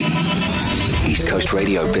East Coast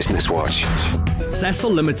Radio Business Watch.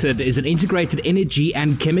 Sasol Limited is an integrated energy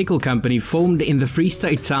and chemical company formed in the Free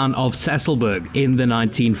State town of Sasolburg in the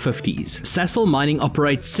 1950s. Sasol Mining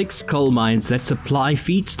operates 6 coal mines that supply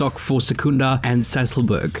feedstock for Secunda and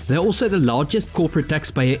Sasolburg. They're also the largest corporate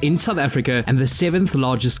taxpayer in South Africa and the 7th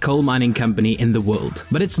largest coal mining company in the world.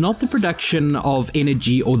 But it's not the production of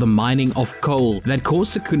energy or the mining of coal that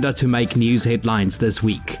caused Secunda to make news headlines this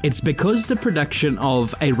week. It's because the production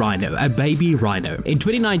of a rhino, a baby rhino. In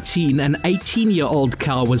 2019, an 18-year-old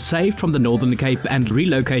cow was saved from the Northern Cape and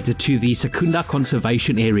relocated to the Secunda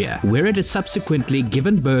Conservation Area, where it has subsequently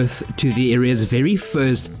given birth to the area's very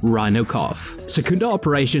first rhino calf. Secunda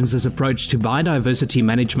Operations' approach to biodiversity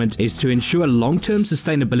management is to ensure long-term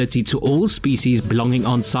sustainability to all species belonging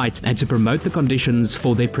on site and to promote the conditions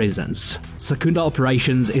for their presence. Secunda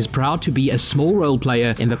Operations is proud to be a small role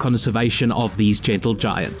player in the conservation of these gentle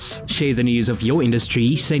giants. Share the news of your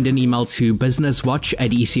industry. Send an email to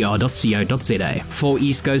businesswatch@ecr.co.za. For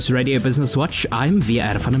East Coast Radio Business Watch, I'm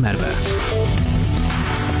VR van der Merwe.